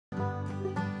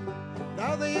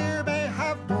the year may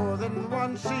have more than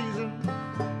one season,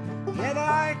 yet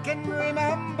I can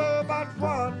remember but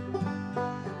one,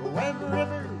 when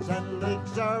rivers and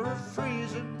lakes are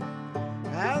a-freezing,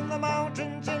 and the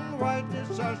mountains in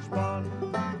whiteness are spun,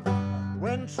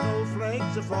 when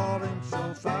snowflakes are falling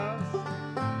so fast,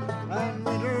 and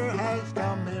winter has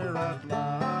come here at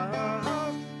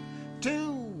last.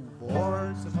 2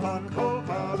 boards upon cold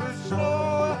powdered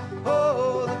snow,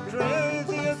 oh, the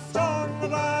craziest song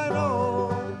that I know.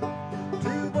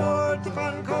 2 boards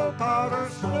upon cold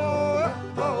powdered snow,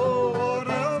 oh, what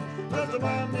else does a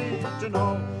man need to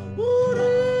know?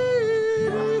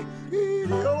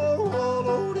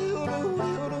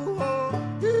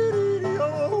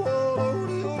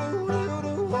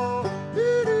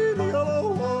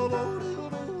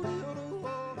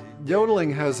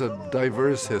 Yodeling has a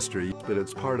diverse history, but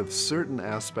it's part of certain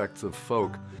aspects of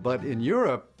folk. But in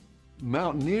Europe,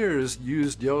 mountaineers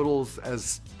used yodels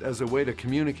as a way to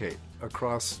communicate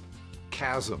across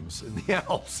chasms in the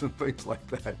Alps and things like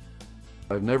that.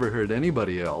 I've never heard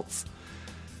anybody else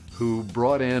who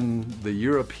brought in the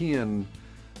European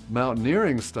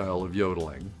mountaineering style of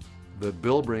yodeling that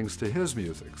Bill brings to his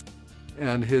music.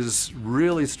 And his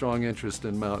really strong interest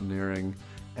in mountaineering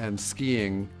and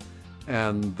skiing,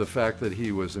 and the fact that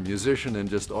he was a musician and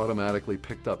just automatically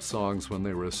picked up songs when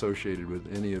they were associated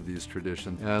with any of these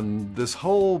traditions. And this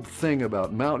whole thing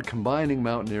about combining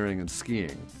mountaineering and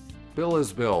skiing. Bill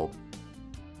is Bill.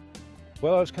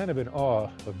 Well, I was kind of in awe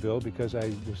of Bill because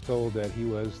I was told that he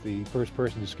was the first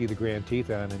person to ski the Grand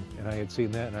Teton, and I had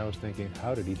seen that and I was thinking,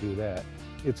 how did he do that?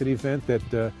 It's an event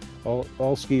that all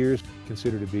skiers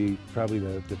consider to be probably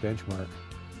the benchmark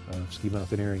of ski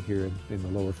mountaineering here in the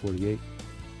lower 48.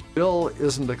 Bill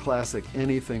isn't a classic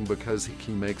anything because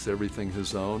he makes everything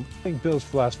his own. I think Bill's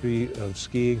philosophy of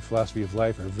skiing, philosophy of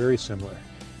life are very similar,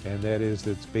 and that is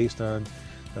that it's based on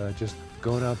just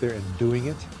going out there and doing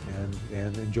it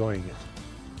and enjoying it.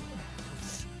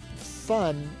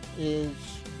 Fun is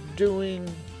doing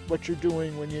what you're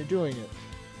doing when you're doing it.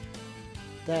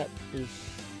 That is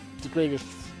the greatest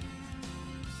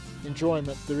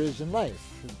enjoyment there is in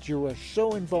life. That you are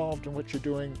so involved in what you're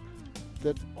doing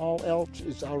that all else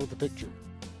is out of the picture.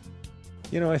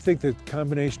 You know, I think the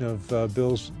combination of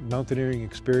Bill's mountaineering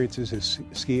experiences, his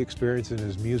ski experience, and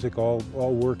his music all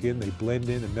work in, they blend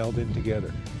in and meld in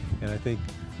together. And I think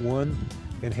one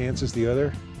enhances the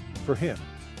other for him.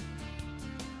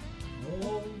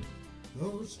 Oh,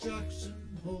 those Jackson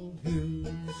Hole hills.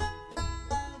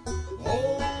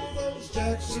 Oh, those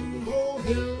Jackson Hole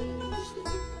hills.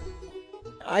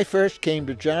 I first came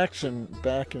to Jackson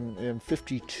back in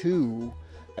 '52,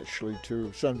 actually,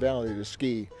 to Sun Valley to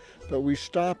ski. But we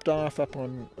stopped off up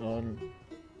on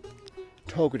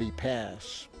Togety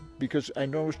Pass because I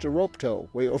noticed a rope tow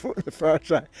way over on the far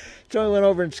side. So I went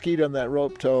over and skied on that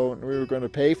rope tow, and we were going to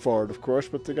pay for it, of course,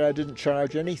 but the guy didn't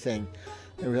charge anything.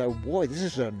 And we thought, boy, this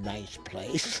is a nice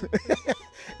place.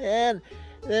 And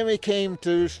then we came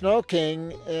to Snow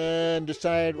King and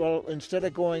decided, well, instead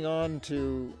of going on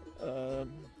to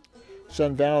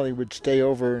Sun Valley, we'd stay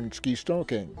over and ski Snow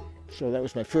King. So that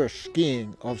was my first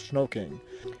skiing of Snow King.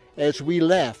 As we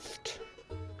left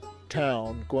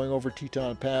town, going over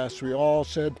Teton Pass, we all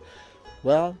said,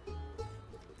 well,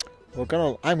 I'm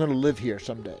gonna live here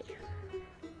someday.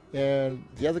 And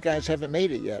the other guys haven't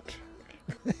made it yet.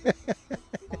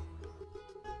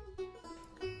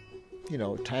 You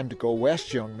know, time to go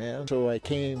west, young man. So I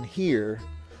came here,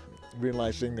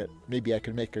 realizing that maybe I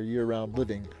could make a year-round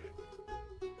living.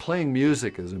 Playing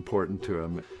music is important to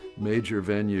him. Major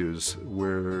venues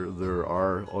where there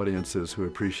are audiences who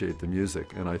appreciate the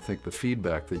music, and I think the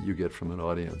feedback that you get from an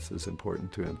audience is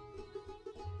important to him.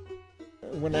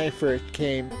 When I first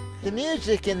came, the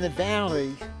music in the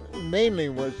valley mainly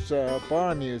was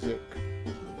bar music,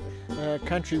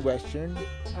 country western.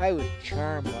 I was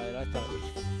charmed by it. I thought it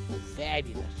was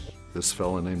fabulous. This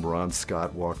fellow named Ron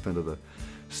Scott walked into the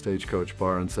Stagecoach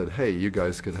bar and said, hey, you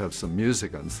guys could have some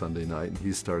music on Sunday night, and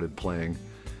he started playing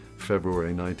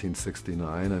February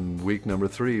 1969, and week number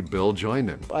 3, Bill joined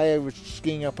him. I was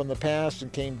skiing up on the pass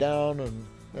and came down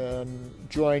and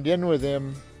joined in with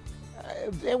him.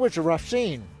 It was a rough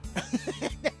scene,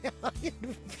 to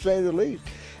say the least.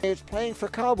 He was playing for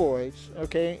cowboys,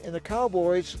 okay, and the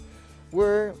cowboys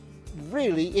were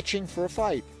really itching for a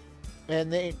fight,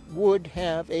 and they would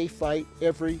have a fight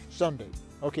every Sunday.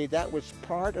 Okay, that was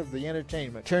part of the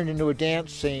entertainment. Turned into a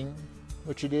dance scene,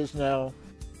 which it is now,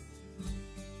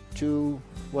 to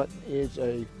what is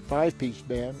a 5-piece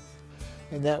band,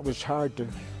 and that was hard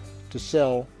to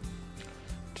sell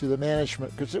to the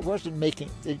management because it wasn't making,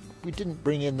 we didn't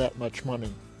bring in that much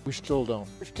money. We still don't.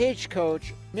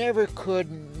 Stagecoach never could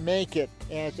make it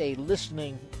as a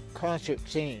listening concert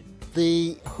scene.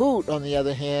 The Hoot, on the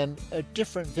other hand, a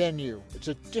different venue. It's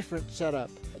a different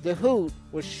setup. The Hoot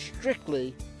was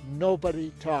strictly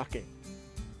nobody talking.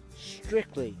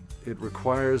 Strictly. It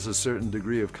requires a certain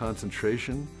degree of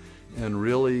concentration and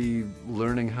really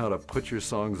learning how to put your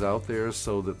songs out there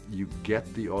so that you get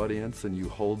the audience and you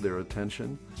hold their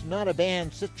attention. It's not a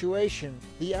band situation.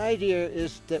 The idea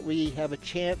is that we have a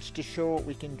chance to show what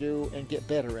we can do and get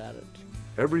better at it.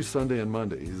 Every Sunday and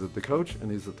Monday, he's at the Coach and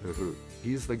he's at the Hoot.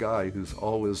 He's the guy who's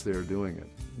always there doing it,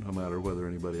 no matter whether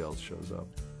anybody else shows up.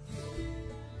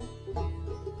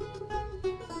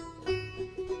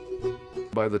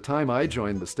 By the time I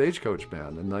joined the Stagecoach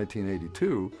Band in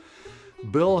 1982,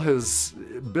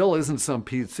 Bill isn't some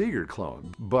Pete Seeger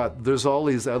clone, but there's all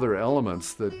these other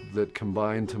elements that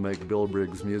combine to make Bill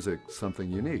Briggs' music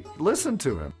something unique. Listen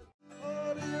to him.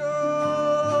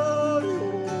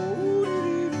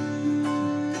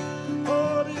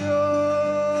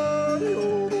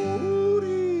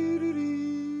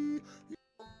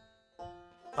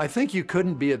 I think you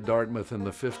couldn't be at Dartmouth in the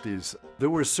 50s.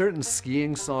 There were certain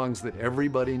skiing songs that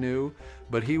everybody knew,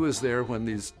 but he was there when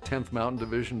these 10th Mountain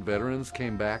Division veterans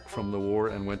came back from the war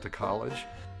and went to college.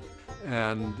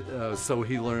 And so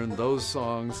he learned those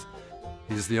songs.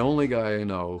 He's the only guy I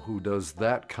know who does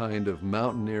that kind of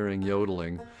mountaineering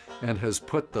yodeling and has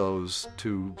put those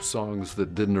to songs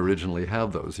that didn't originally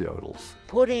have those yodels.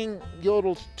 Putting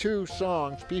yodels to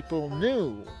songs people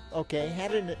knew, okay,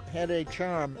 had a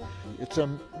charm. It's a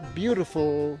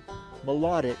beautiful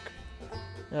melodic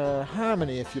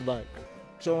harmony, if you like.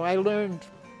 So I learned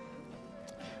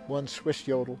one Swiss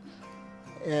yodel,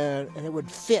 and it would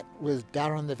fit with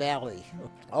Down in the Valley.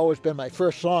 Always been my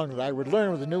first song that I would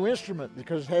learn with a new instrument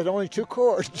because it had only 2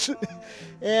 chords.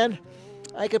 And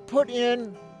I could put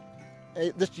in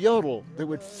this yodel that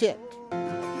would fit.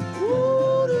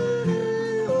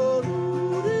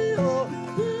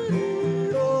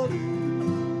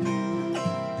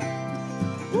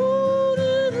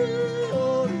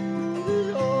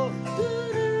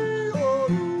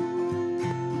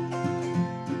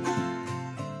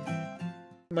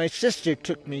 My sister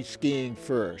took me skiing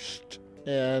first,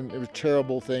 and it was a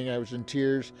terrible thing. I was in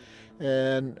tears,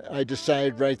 and I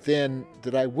decided right then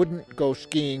that I wouldn't go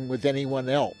skiing with anyone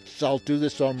else. I'll do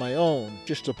this on my own.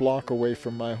 Just a block away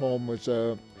from my home was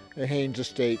a Haynes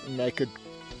estate, and I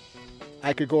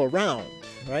could go around,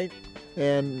 right,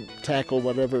 and tackle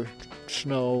whatever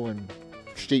snow and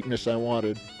steepness I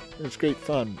wanted. It was great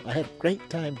fun. I had a great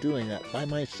time doing that by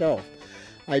myself,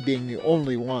 I being the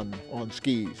only one on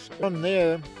skis. From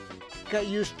there, got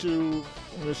used to,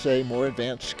 let's say, more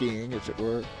advanced skiing, as it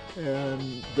were,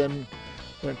 and then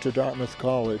went to Dartmouth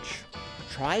College.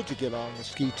 Tried to get on the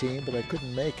ski team, but I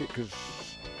couldn't make it because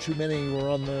too many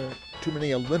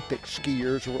Olympic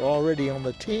skiers were already on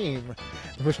the team.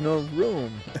 There was no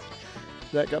room.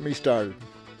 That got me started.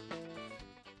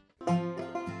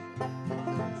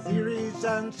 Theories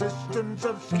and systems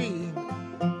of skiing.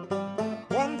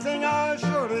 One thing I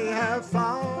surely have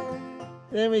found.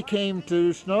 Then we came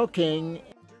to Snow King.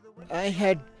 I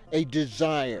had a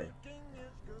desire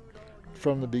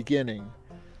from the beginning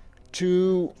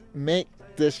to make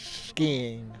this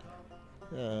skiing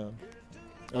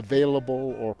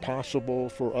available or possible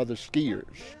for other skiers.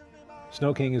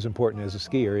 Snow King is important as a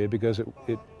ski area because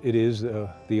it is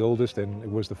the oldest and it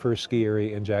was the first ski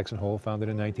area in Jackson Hole, founded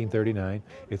in 1939.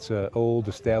 It's an old,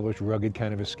 established, rugged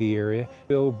kind of a ski area.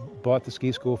 Bill bought the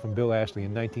ski school from Bill Ashley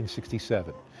in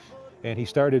 1967, and he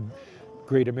started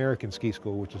Great American Ski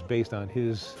School, which is based on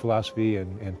his philosophy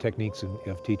and techniques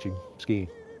of teaching skiing.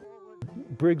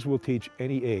 Briggs will teach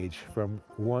any age from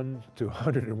 1 to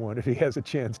 101 if he has a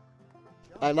chance.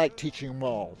 I like teaching them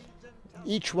all.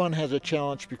 Each one has a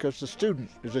challenge because the student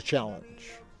is a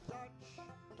challenge.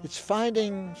 It's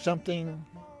finding something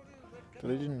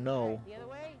that I didn't know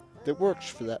that works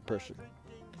for that person.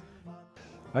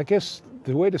 I guess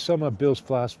the way to sum up Bill's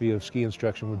philosophy of ski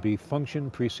instruction would be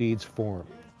function precedes form.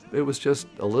 It was just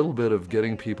a little bit of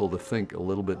getting people to think a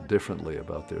little bit differently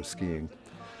about their skiing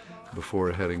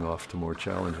before heading off to more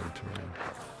challenging terrain.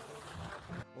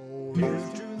 Oh, here's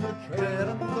to the tread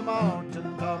on the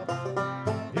mountain top.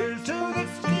 Here's to the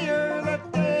skier that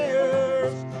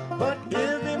dares. But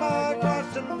give me my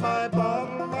cross and my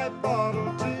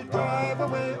bottle to drive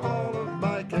away all of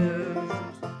my cares.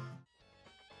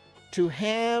 To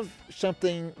have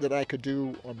something that I could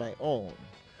do on my own,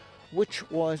 which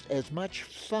was as much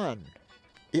fun.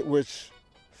 It was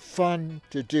fun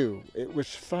to do. It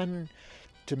was fun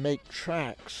to make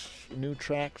tracks, new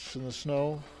tracks in the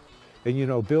snow. And you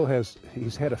know, Bill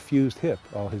he's had a fused hip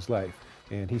all his life.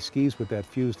 And he skis with that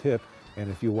fused hip,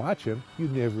 and if you watch him, you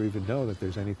never even know that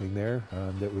there's anything there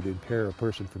that would impair a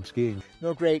person from skiing.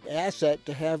 No great asset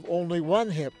to have only one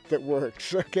hip that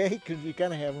works, okay? Because you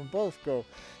gotta have them both go.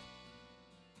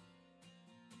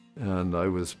 And I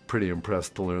was pretty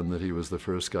impressed to learn that he was the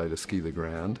first guy to ski the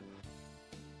Grand.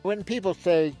 When people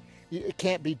say it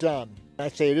can't be done, I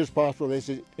say it is possible, they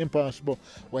say impossible.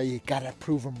 Well, you gotta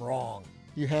prove them wrong.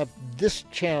 You have this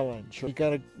challenge.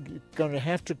 You're gonna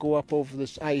have to go up over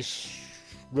this ice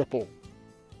ripple,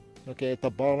 okay, at the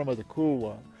bottom of the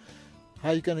couloir. How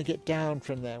are you gonna get down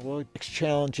from that? Well, the next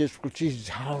challenge is, well, Jesus,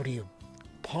 how do you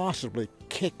possibly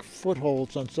kick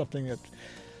footholds on something that's,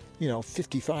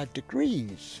 55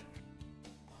 degrees?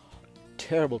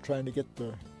 Terrible trying to get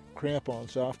the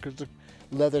crampons off because the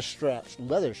leather straps,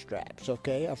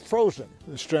 okay, are frozen.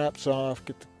 The straps off,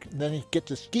 and then you get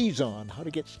the skis on. How to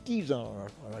get skis on, or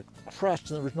a crust,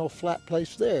 and there was no flat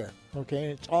place there, okay?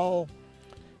 And it's all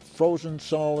frozen,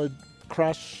 solid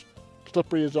crust,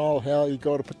 slippery as all hell. You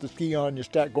go to put the ski on, you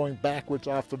start going backwards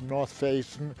off the north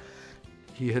face. And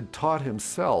he had taught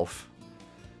himself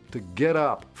to get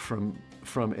up from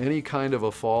any kind of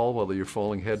a fall, whether you're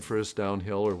falling headfirst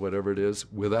downhill or whatever it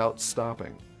is, without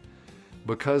stopping.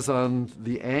 Because on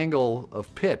the angle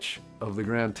of pitch of the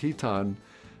Grand Teton,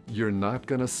 you're not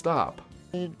going to stop.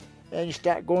 And you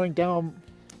start going down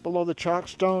below the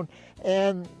chalkstone,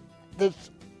 and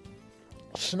there's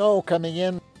snow coming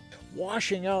in,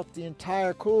 washing out the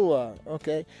entire couloir,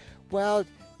 okay? Well,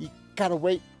 you got to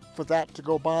wait for that to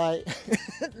go by,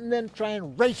 and then try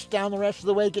and race down the rest of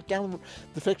the way, get down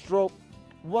the fixed rope.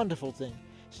 Wonderful thing.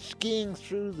 Skiing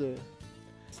through the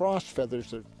frost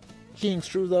feathers, skiing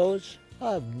through those.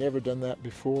 I've never done that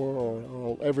before, or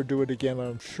I'll ever do it again,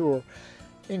 I'm sure.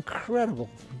 Incredible.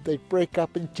 They break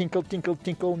up and tinkle, tinkle,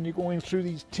 tinkle, and you're going through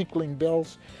these tinkling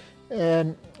bells,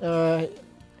 and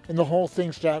the whole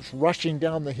thing starts rushing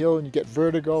down the hill, and you get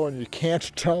vertigo, and you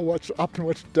can't tell what's up and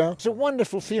what's down. It's a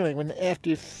wonderful feeling when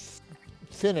after you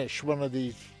finish one of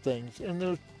these things, and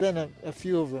there's been a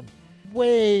few of them,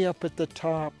 way up at the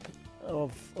top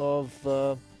of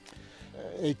a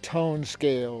tone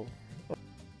scale.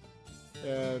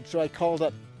 And so I called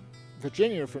up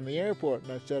Virginia from the airport,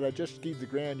 and I said, I just skied the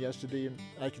Grand yesterday, and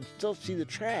I can still see the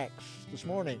tracks this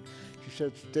morning. She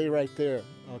said, stay right there.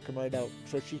 I'll come right out.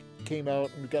 So she came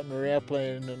out, and we got in her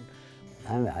airplane.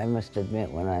 And I must admit,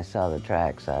 when I saw the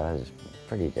tracks, I was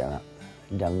pretty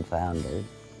dumbfounded.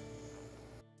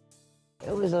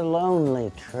 It was a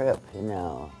lonely trip,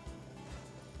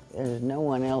 There's no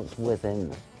one else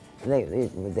within.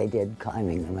 They did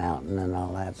climbing the mountain and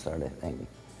all that sort of thing,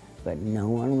 but no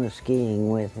one was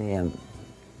skiing with him.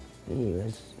 He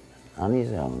was on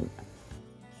his own.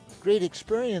 Great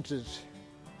experiences,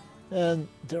 and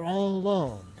they're all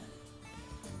alone.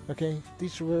 Okay,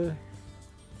 these were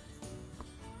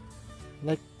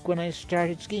like when I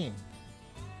started skiing.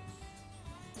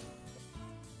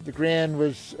 The Grand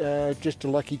was just a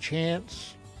lucky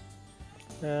chance.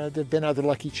 There've been other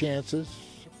lucky chances.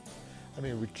 I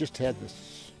mean, we just had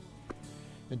this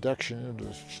induction into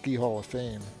the Ski Hall of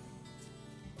Fame.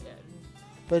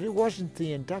 But it wasn't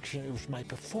the induction, it was my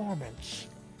performance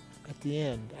at the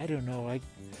end. I don't know, I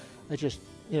just,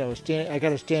 I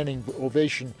got a standing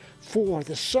ovation for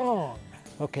the song,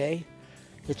 okay?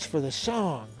 It's for the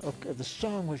song. Okay, the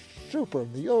song was super,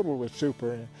 and the yodel was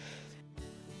super.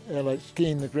 And like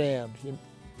skiing the Grand.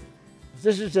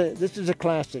 This is a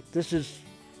classic. This is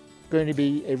going to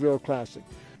be a real classic.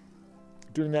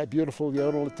 Doing that beautiful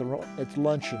yodel at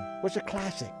luncheon was a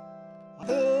classic.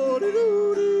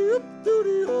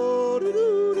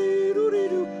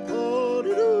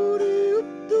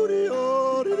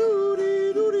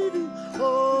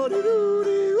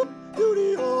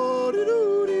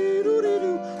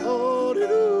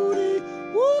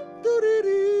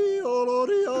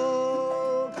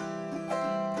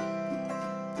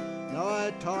 Now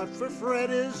I taught for Fred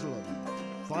Islam,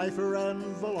 Pfeiffer and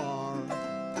Villar,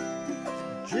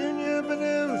 Junior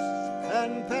Benoist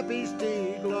and Pepe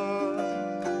Stiegler.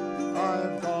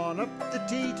 I've gone up the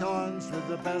Tetons with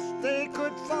the best they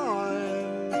could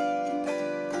find,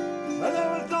 and there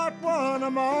was not one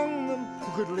among them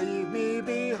who could leave me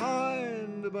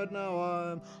behind. But now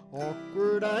I'm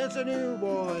awkward as a new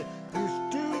boy who